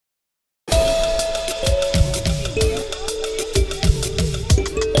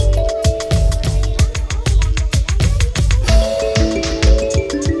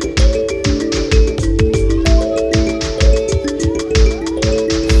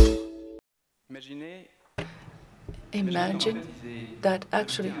Imagine that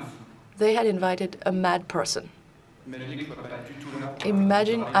actually they had invited a mad person.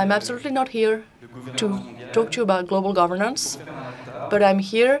 Imagine I'm absolutely not here to talk to you about global governance, but I'm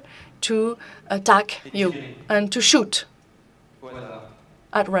here to attack you and to shoot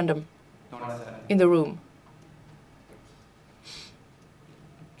at random in the room.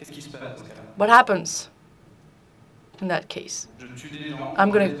 What happens in that case?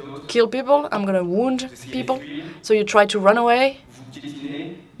 I'm going to kill people, I'm going to wound people, so you try to run away,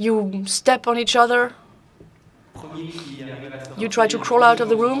 you step on each other, you try to crawl out of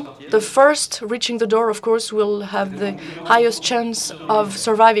the room. The first reaching the door, of course, will have the highest chance of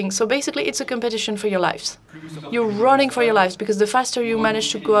surviving. So basically, it's a competition for your lives. You're running for your lives, because the faster you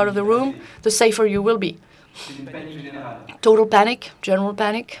manage to go out of the room, the safer you will be. Total panic, general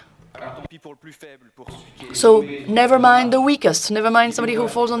panic. So never mind the weakest, never mind somebody who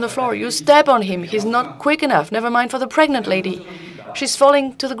falls on the floor. You step on him, he's not quick enough. Never mind for the pregnant lady. She's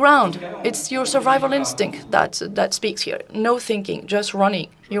falling to the ground. It's your survival instinct that speaks here. No thinking, just running.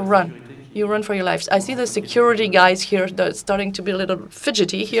 You run. You run for your lives. I see the security guys here that are starting to be a little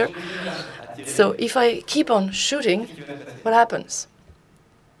fidgety here. So if I keep on shooting, what happens?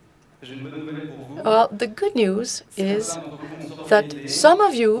 Well, the good news is that some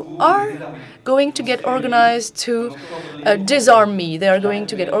of you are going to get organized to disarm me. They are going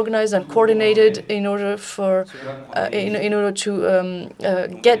to get organized and coordinated in order for in order to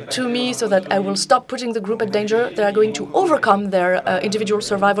get to me, so that I will stop putting the group at danger. They are going to overcome their individual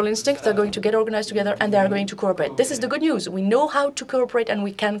survival instinct. They're going to get organized together, and they are going to cooperate. This is the good news. We know how to cooperate, and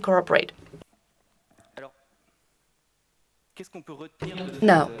we can cooperate.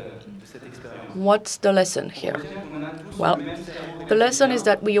 Now, what's the lesson here? Well, the lesson is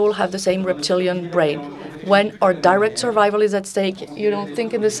that we all have the same reptilian brain. When our direct survival is at stake, you don't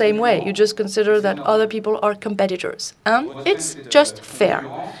think in the same way. You just consider that other people are competitors. And it's just fair.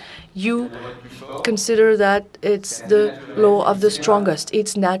 You consider that it's the law of the strongest.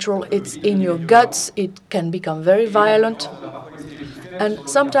 It's natural, it's in your guts, it can become very violent. And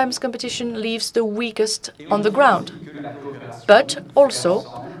sometimes competition leaves the weakest on the ground. But also,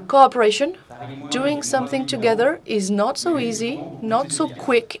 cooperation, doing something together, is not so easy, not so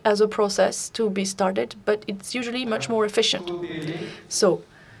quick as a process to be started, but it's usually much more efficient. So,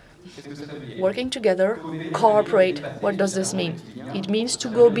 working together, cooperate, what does this mean? It means to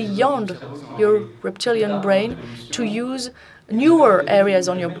go beyond your reptilian brain, to use newer areas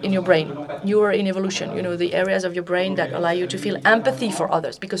in your brain, newer in evolution, you know, the areas of your brain that allow you to feel empathy for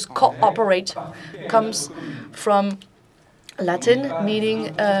others, because cooperate comes from Latin,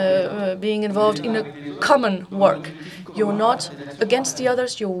 meaning being involved in a common work. You're not against the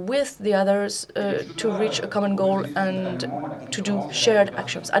others, you're with the others to reach a common goal and to do shared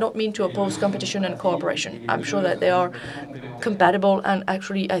actions. I don't mean to oppose competition and cooperation. I'm sure that they are compatible, and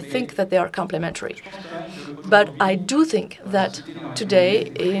actually I think that they are complementary. But I do think that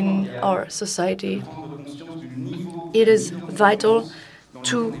today in our society it is vital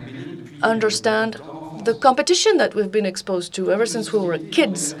to understand the competition that we've been exposed to ever since we were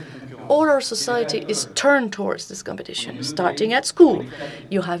kids. All our society is turned towards this competition, starting at school.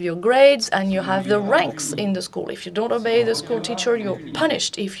 You have your grades and you have the ranks in the school. If you don't obey the school teacher, you're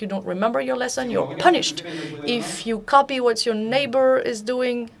punished. If you don't remember your lesson, you're punished. If you copy what your neighbor is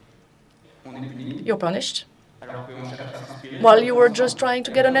doing, you're punished. While you were just trying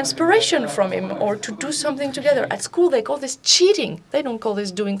to get an inspiration from him or to do something together. At school, they call this cheating. They don't call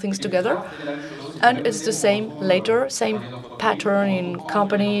this doing things together. And it's the same later, same pattern in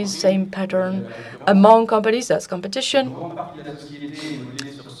companies, same pattern among companies, that's competition.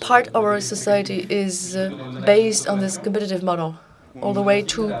 Part of our society is based on this competitive model. All the way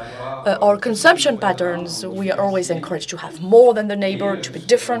to our consumption patterns. We are always encouraged to have more than the neighbor, to be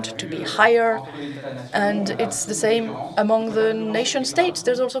different, to be higher. And it's the same among the nation states.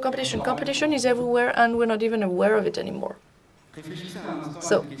 There's also competition. Competition is everywhere, and we're not even aware of it anymore.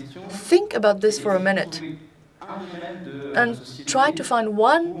 So think about this for a minute and try to find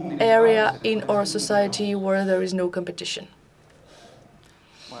one area in our society where there is no competition.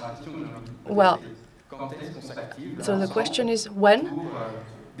 Well, so the question is, when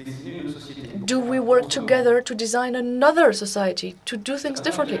do we work together to design another society, to do things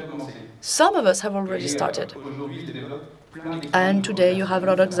differently? Some of us have already started. And today you have a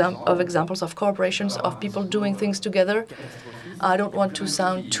lot of examples of corporations, of people doing things together. I don't want to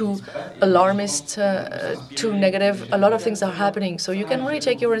sound too alarmist, too negative. A lot of things are happening. So you can really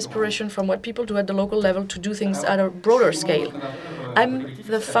take your inspiration from what people do at the local level to do things at a broader scale. I'm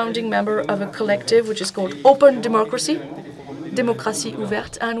the founding member of a collective which is called Open Democracy. Démocratie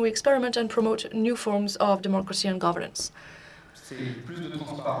ouverte, and we experiment and promote new forms of democracy and governance.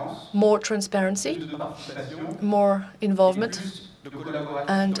 More transparency, more involvement,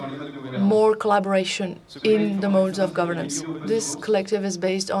 and more collaboration in the modes of governance. This collective is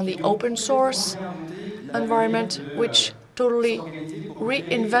based on the open source environment, which totally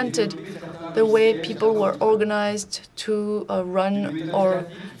reinvented the way people were organized to run or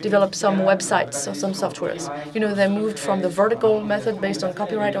develop some websites or some softwares. You know, they moved from the vertical method based on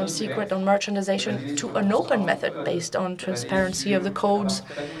copyright, on secret, on merchandisation, to an open method based on transparency of the codes,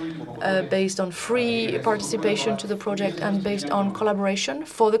 based on free participation to the project, and based on collaboration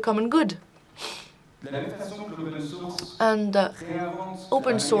for the common good. And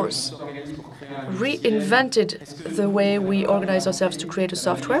open source reinvented the way we organize ourselves to create a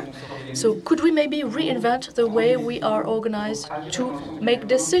software. So could we maybe reinvent the way we are organized to make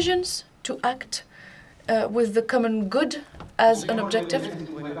decisions, to act with the common good as an objective?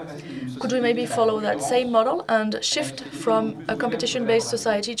 Could we maybe follow that same model and shift from a competition-based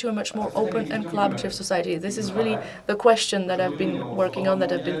society to a much more open and collaborative society? This is really the question that I've been working on,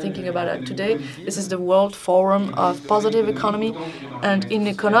 that I've been thinking about today. This is the World Forum of Positive Economy, and in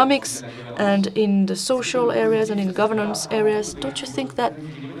economics and in the social areas and in governance areas, don't you think that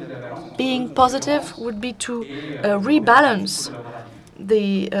being positive would be to rebalance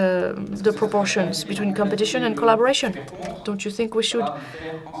the proportions between competition and collaboration? Don't you think we should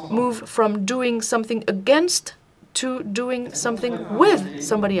move from doing something against to doing something with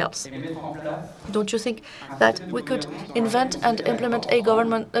somebody else? Don't you think that we could invent and implement a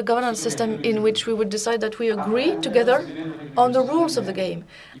governance system in which we would decide that we agree together on the rules of the game,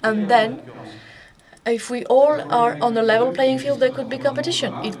 and then if we all are on a level playing field, there could be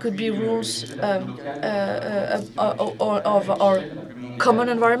competition. It could be rules of our common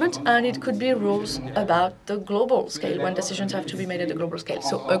environment, and it could be rules about the global scale, when decisions have to be made at the global scale.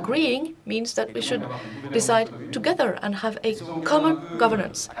 So agreeing means that we should decide together and have a common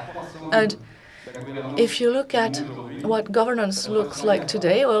governance. And if you look at what governance looks like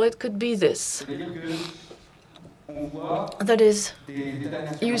today, well, it could be this. That is,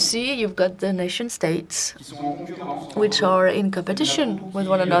 you see, you've got the nation states, which are in competition with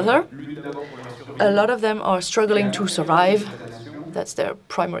one another. A lot of them are struggling to survive. That's their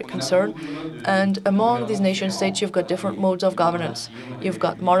primary concern. And among these nation states, you've got different modes of governance. You've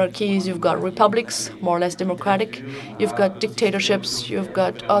got monarchies, you've got republics, more or less democratic. You've got dictatorships, you've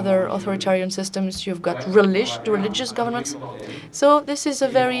got other authoritarian systems, you've got religious governments. So this is a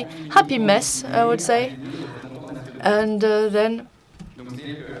very happy mess, I would say. And then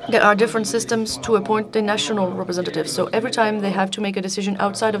there are different systems to appoint the national representatives. So every time they have to make a decision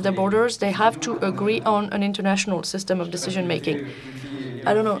outside of their borders, they have to agree on an international system of decision-making.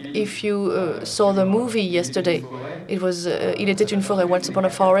 I don't know if you saw the movie yesterday. It was Il était une forêt, Once Upon a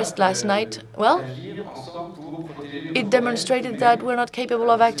Forest, last night. Well, it demonstrated that we're not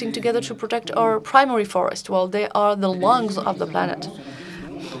capable of acting together to protect our primary forest. Well, they are the lungs of the planet.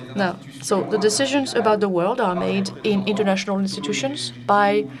 Now, so the decisions about the world are made in international institutions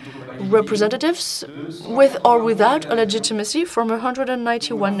by representatives with or without a legitimacy from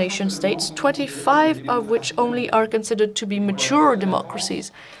 191 nation states, 25 of which only are considered to be mature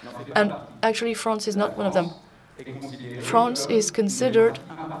democracies. And actually, France is not one of them. France is considered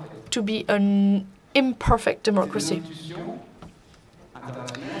to be an imperfect democracy.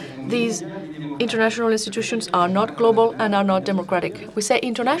 These international institutions are not global and are not democratic. We say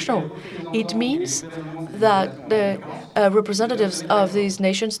international. It means that the representatives of these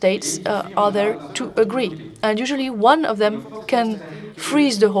nation states are there to agree. And usually one of them can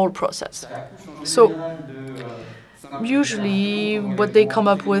freeze the whole process. So usually what they come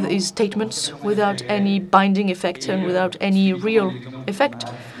up with is statements without any binding effect and without any real effect.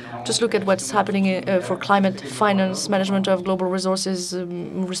 Just look at what's happening for climate, finance, management of global resources,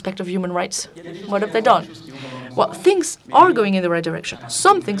 respect of human rights. What have they done? Well, things are going in the right direction.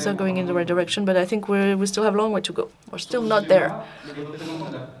 Some things are going in the right direction, but I think we still have a long way to go. We're still not there.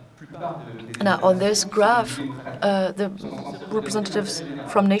 Now, on this graph, the representatives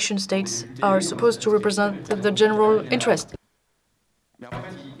from nation states are supposed to represent the general interest.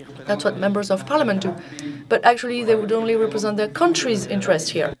 That's what members of parliament do. But actually, they would only represent their country's interest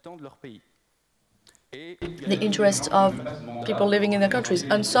here, the interests of people living in their countries.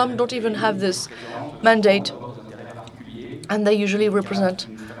 And some don't even have this mandate, and they usually represent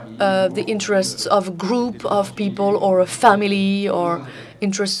the interests of a group of people or a family or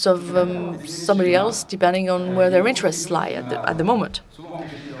interests of somebody else, depending on where their interests lie at the moment.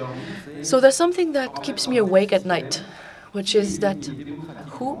 So there's something that keeps me awake at night which is that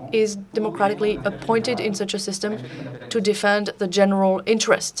who is democratically appointed in such a system to defend the general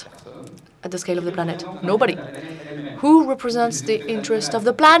interest at the scale of the planet? Nobody. Who represents the interest of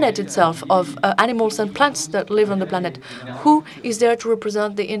the planet itself, of animals and plants that live on the planet? Who is there to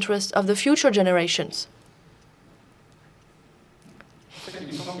represent the interest of the future generations?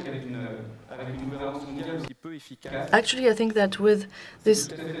 Actually, I think that with this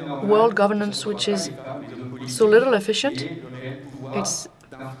world governance, which is so little efficient, it's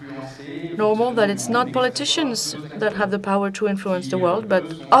normal that it's not politicians that have the power to influence the world, but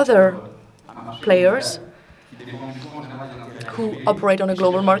other players who operate on a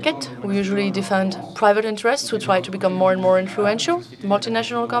global market, who usually defend private interests, who try to become more and more influential,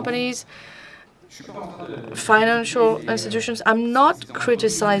 multinational companies, financial institutions. I'm not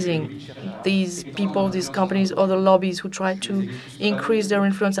criticizing these people, these companies, or the lobbies who try to increase their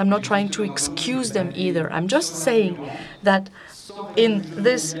influence. I'm not trying to excuse them either. I'm just saying that in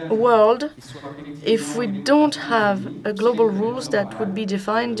this world, if we don't have global rules that would be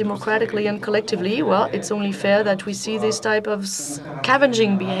defined democratically and collectively, well, it's only fair that we see this type of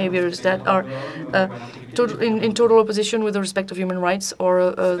scavenging behaviors that are in total opposition with the respect of human rights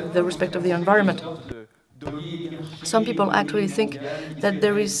or the respect of the environment. Some people actually think that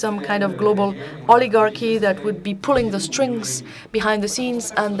there is some kind of global oligarchy that would be pulling the strings behind the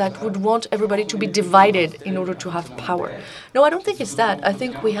scenes and that would want everybody to be divided in order to have power. No, I don't think it's that. I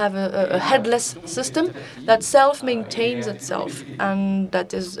think we have a headless system that self-maintains itself and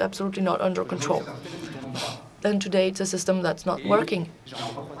that is absolutely not under control. Then today it's a system that's not working.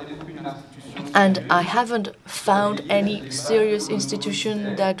 And I haven't found any serious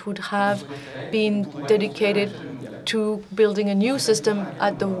institution that would have been dedicated to building a new system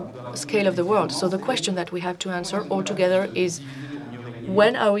at the scale of the world. So the question that we have to answer altogether is,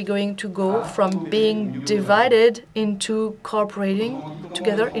 when are we going to go from being divided into cooperating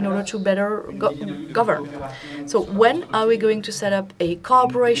together in order to better govern? So when are we going to set up a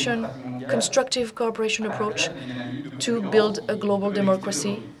cooperation, constructive cooperation approach to build a global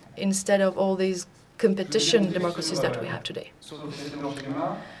democracy instead of all these competition democracies that we have today?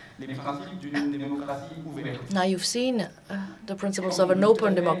 Now you've seen the principles of an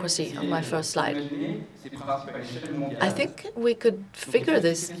open democracy on my first slide. I think we could figure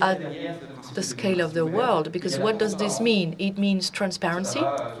this at the scale of the world, because what does this mean? It means transparency,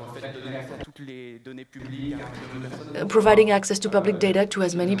 providing access to public data to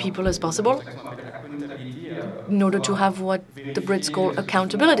as many people as possible, in order to have what the Brits call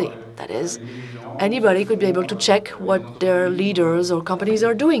accountability. That is, anybody could be able to check what their leaders or companies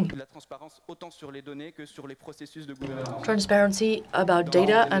are doing. Transparency about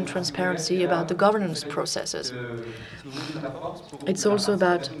data and transparency about the governance processes. It's also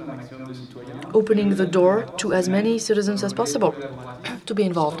about opening the door to as many citizens as possible to be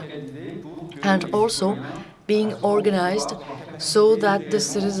involved, and also being organized so that the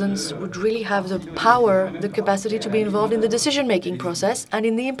citizens would really have the power, the capacity to be involved in the decision-making process and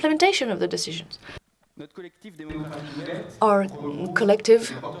in the implementation of the decisions. Our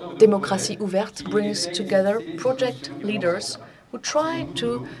collective, Démocratie ouverte, brings together project leaders who try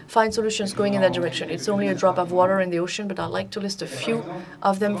to find solutions going in that direction. It's only a drop of water in the ocean, but I'd like to list a few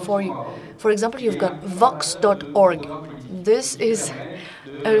of them for you. For example, you've got vox.org. This is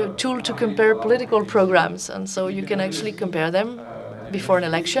a tool to compare political programs, and so you can actually compare them before an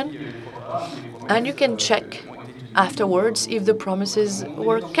election, and you can check afterwards if the promises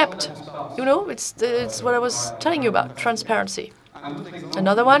were kept. You know, it's what I was telling you about, transparency.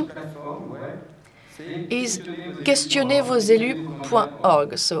 Another one is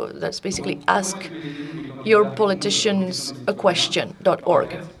questionnersvoselus.org. So that's basically ask your politicians a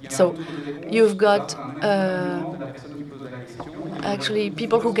question.org. So you've got actually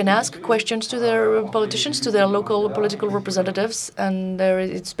people who can ask questions to their politicians, to their local political representatives, and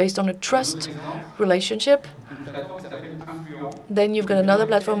it's based on a trust relationship. Then you've got another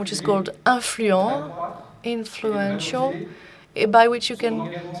platform which is called influential, by which you can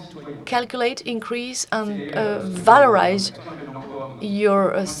calculate, increase, and valorize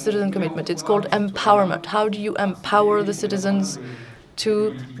your citizen commitment. It's called empowerment. How do you empower the citizens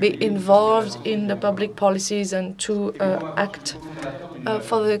to be involved in the public policies and to act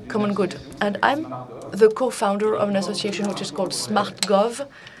for the common good? And I'm the co-founder of an association which is called SmartGov,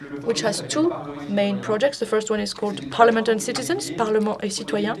 which has two main projects. The first one is called Parlements Citoyens, Parlements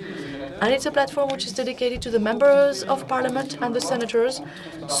Citoyens, And it's a platform which is dedicated to the members of parliament and the senators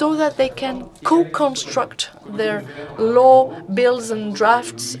so that they can co-construct their law, bills and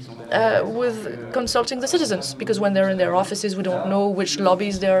drafts with consulting the citizens. Because when they're in their offices, we don't know which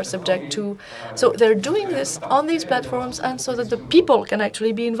lobbies they are subject to. So they're doing this on these platforms and so that the people can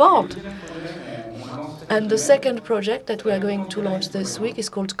actually be involved. And the second project that we are going to launch this week is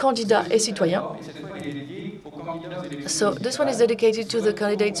called Candidats et Citoyens. So this one is dedicated to the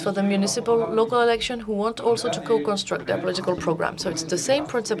candidates for the municipal local election who want also to co-construct their political program. So it's the same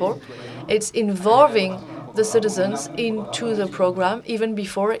principle. It's involving the citizens into the program even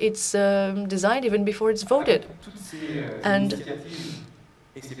before it's designed, even before it's voted. And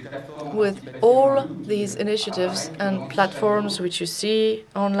with all these initiatives and platforms which you see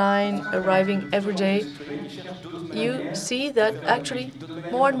online, arriving every day, you see that actually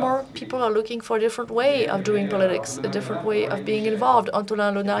more and more people are looking for a different way of doing politics, a different way of being involved.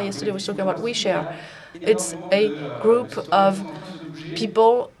 Antonin Léonard yesterday was talking about WeShare. It's a group of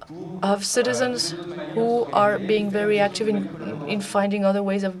people, of citizens who are being very active in finding other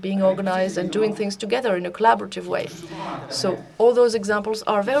ways of being organized and doing things together in a collaborative way. So all those examples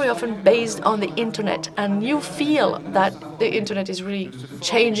are very often based on the internet, and you feel that the internet is really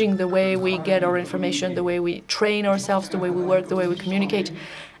changing the way we get our information, the way we train ourselves, the way we work, the way we communicate.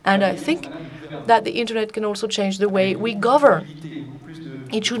 And I think that the internet can also change the way we govern.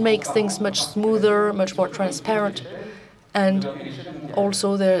 It should make things much smoother, much more transparent, and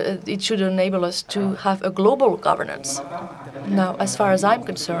also it should enable us to have a global governance. Now, as far as I'm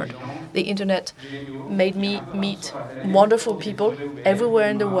concerned, the internet made me meet wonderful people everywhere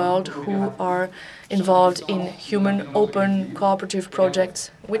in the world who are involved in human, open, cooperative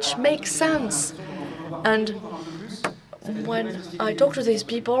projects, which make sense. And when I talk to these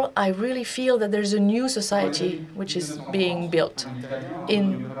people, I really feel that there's a new society which is being built.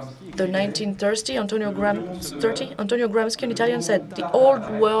 In the 1930s, Antonio Gramsci, an Italian, said, "The old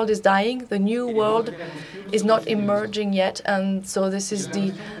world is dying, the new world is not emerging yet, and so this is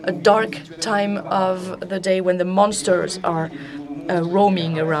the dark time of the day when the monsters are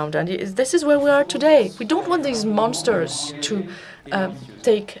roaming around." And this is where we are today. We don't want these monsters to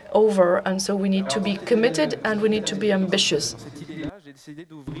take over, and so we need to be committed and we need to be ambitious.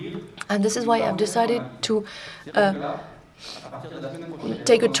 And this is why I've decided to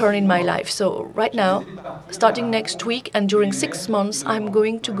take a turn in my life. So right now, starting next week and during 6 months, I'm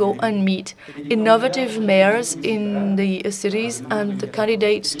going to go and meet innovative mayors in the cities and the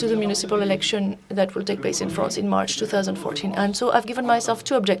candidates to the municipal election that will take place in France in March 2014. And so I've given myself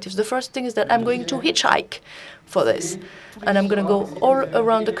 2 objectives. The first thing is that I'm going to hitchhike for this. And I'm going to go all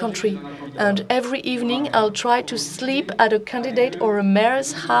around the country. And every evening I'll try to sleep at a candidate or a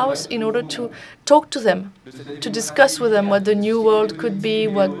mayor's house in order to talk to them, to discuss with them what the new world could be,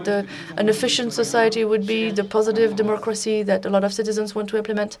 what an efficient society would be, the positive democracy that a lot of citizens want to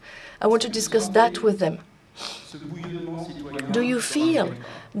implement. I want to discuss that with them. Do you feel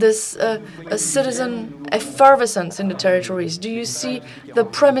this citizen effervescence in the territories? Do you see the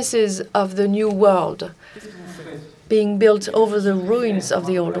premises of the new world being built over the ruins of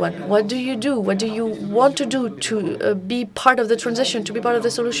the old one? What do you do? What do you want to do to be part of the transition, to be part of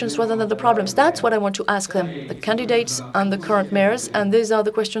the solutions rather than the problems? That's what I want to ask them, the candidates and the current mayors, and these are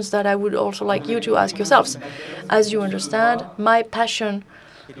the questions that I would also like you to ask yourselves. As you understand, my passion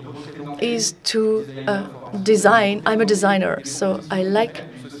is to design. I'm a designer, so I like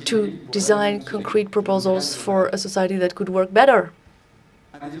to design concrete proposals for a society that could work better.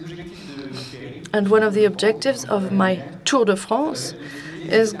 And one of the objectives of my Tour de France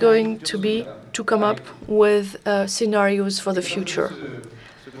is going to be to come up with scenarios for the future.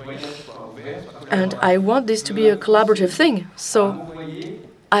 And I want this to be a collaborative thing. So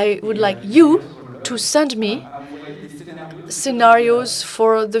I would like you to send me scenarios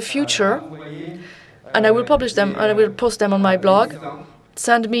for the future, and I will publish them, and I will post them on my blog.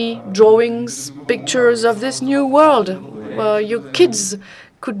 Send me drawings, pictures of this new world. Your kids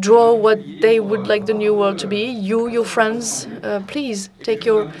could draw what they would like the new world to be. You, your friends, please take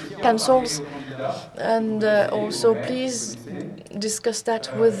your pencils, and also please discuss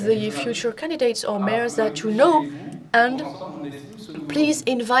that with the future candidates or mayors that you know, and please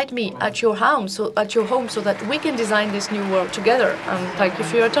invite me at your home so that we can design this new world together. And thank you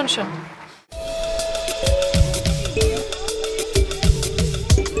for your attention.